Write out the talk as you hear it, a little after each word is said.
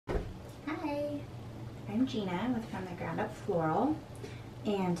I'm Gina from the Ground Up Floral,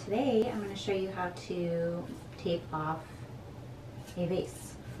 and today I'm going to show you how to tape off a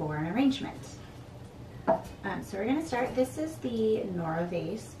vase for an arrangement. So we're going to start. This is the Nora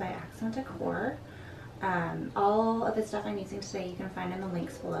vase by Accent Decor. All of the stuff I'm using today you can find in the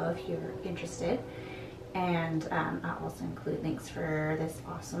links below if you're interested, and I'll also include links for this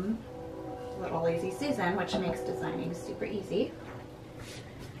awesome little Lazy Susan, which makes designing super easy.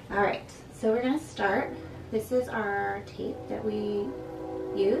 Alright, so we're going to start. This is our tape that we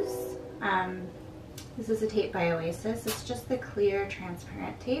use. This is a tape by Oasis. It's just the clear,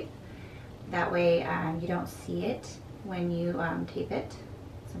 transparent tape. That way you don't see it when you tape it.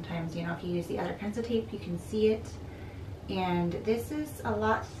 Sometimes, you know, if you use the other kinds of tape, you can see it. And this is a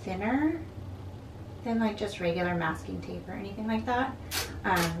lot thinner than like just regular masking tape or anything like that.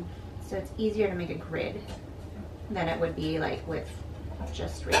 So it's easier to make a grid than it would be like with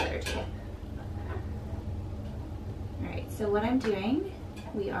just regular tape. Alright, so what I'm doing,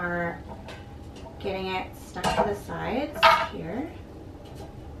 we are getting it stuck to the sides here.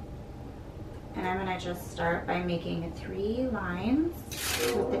 And I'm going to just start by making 3 lines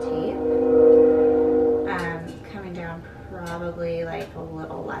with the tape, coming down probably like a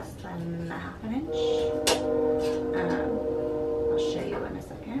little less than 1/2 inch. I'll show you in a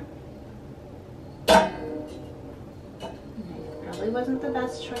second. Probably wasn't the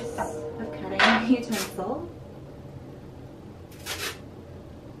best choice of cutting a utensil.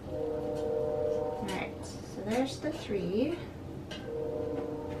 Alright, so there's the 3. I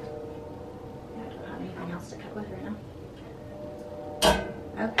don't have anything else to cut with right now.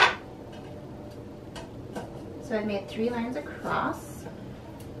 Okay. So I've made 3 lines across.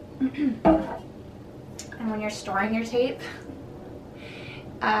 And when you're storing your tape,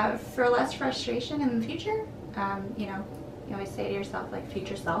 for less frustration in the future, you know, you always say to yourself, like,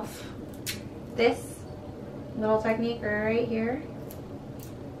 future self, this little technique right here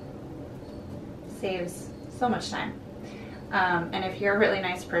saves so much time. And if you're a really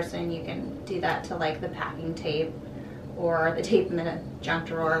nice person, you can do that to like the packing tape or the tape in the junk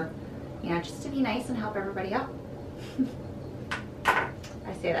drawer, you know, just to be nice and help everybody out.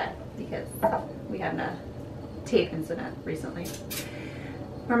 I say that because we had a tape incident recently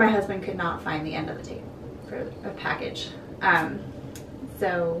where my husband could not find the end of the tape for a package.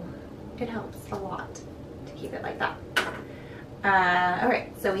 So it helps a lot to keep it like that.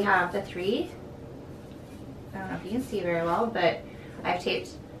 Alright, so we have the 3. I don't know if you can see very well, but I've taped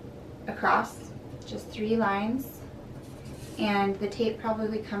across just 3 lines, and the tape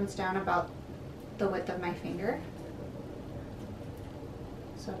probably comes down about the width of my finger.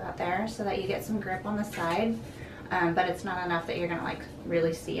 So about there, so that you get some grip on the side, but it's not enough that you're gonna like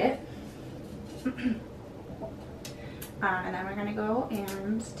really see it. And then we're gonna go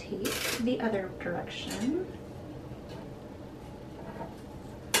and tape the other direction.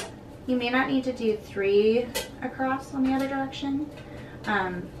 You may not need to do 3 across on the other direction.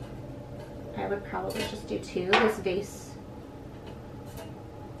 I would probably just do 2. This vase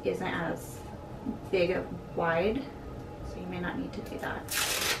isn't as big wide, so you may not need to do that.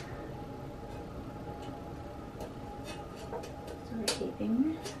 So we're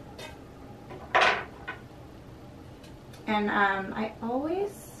taping. And I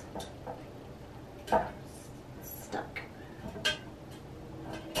always stuck.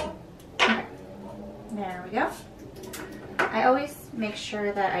 Okay, there we go. I always make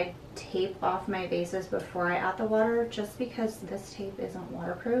sure that I tape off my vases before I add the water, just because this tape isn't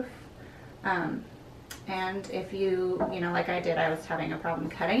waterproof. And if you know, like I did, I was having a problem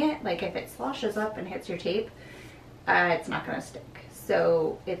cutting it. Like if it sloshes up and hits your tape, it's not going to stick.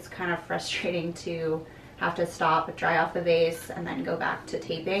 So it's kind of frustrating to have to stop, dry off the vase, and then go back to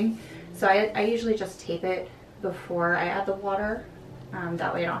taping. So I usually just tape it before I add the water.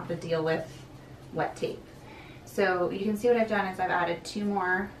 That way I don't have to deal with wet tape. So you can see what I've done is I've added 2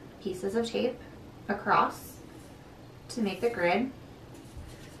 more pieces of tape across to make the grid.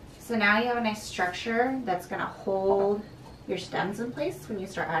 So now you have a nice structure that's going to hold your stems in place when you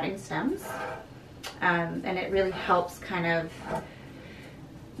start adding stems. And it really helps kind of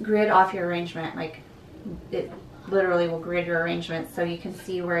grid off your arrangement. Like, it literally will grid your arrangement so you can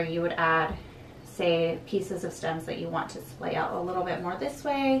see where you would add, say, pieces of stems that you want to splay out a little bit more this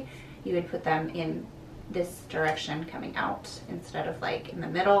way. You would put them in this direction coming out instead of like in the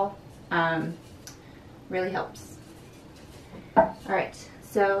middle. Really helps. Alright,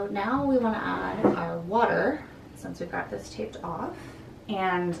 so now we want to add our water since we've got this taped off.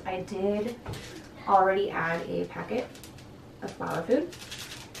 And I did already add a packet of flower food,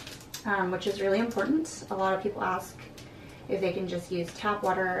 which is really important. A lot of people ask If they can just use tap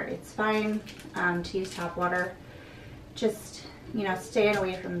water, it's fine to use tap water. Just, you know, stay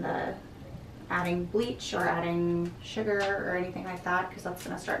away from the adding bleach or adding sugar or anything like that, because that's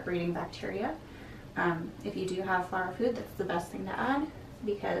going to start breeding bacteria. If you do have flower food, that's the best thing to add,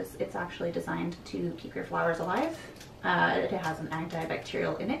 because it's actually designed to keep your flowers alive. It has an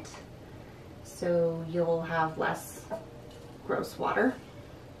antibacterial in it, so you'll have less gross water.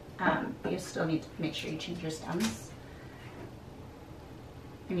 But you still need to make sure you change your stems.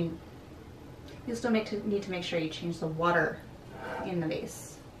 I mean, you'll still need to make sure you change the water in the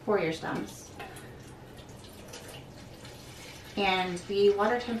vase for your stems. And the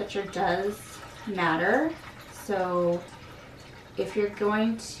water temperature does matter, so if you're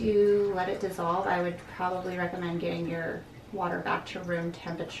going to let it dissolve, I would probably recommend getting your water back to room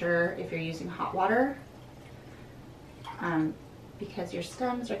temperature if you're using hot water, because your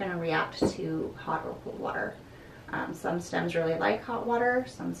stems are going to react to hot or cold water. Some stems really like hot water,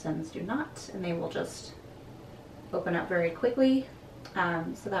 some stems do not, and they will just open up very quickly.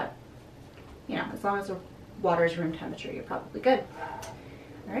 So that, you know, as long as the water is room temperature, you're probably good.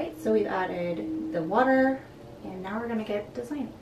 All right, so we've added the water, and now we're going to get designing.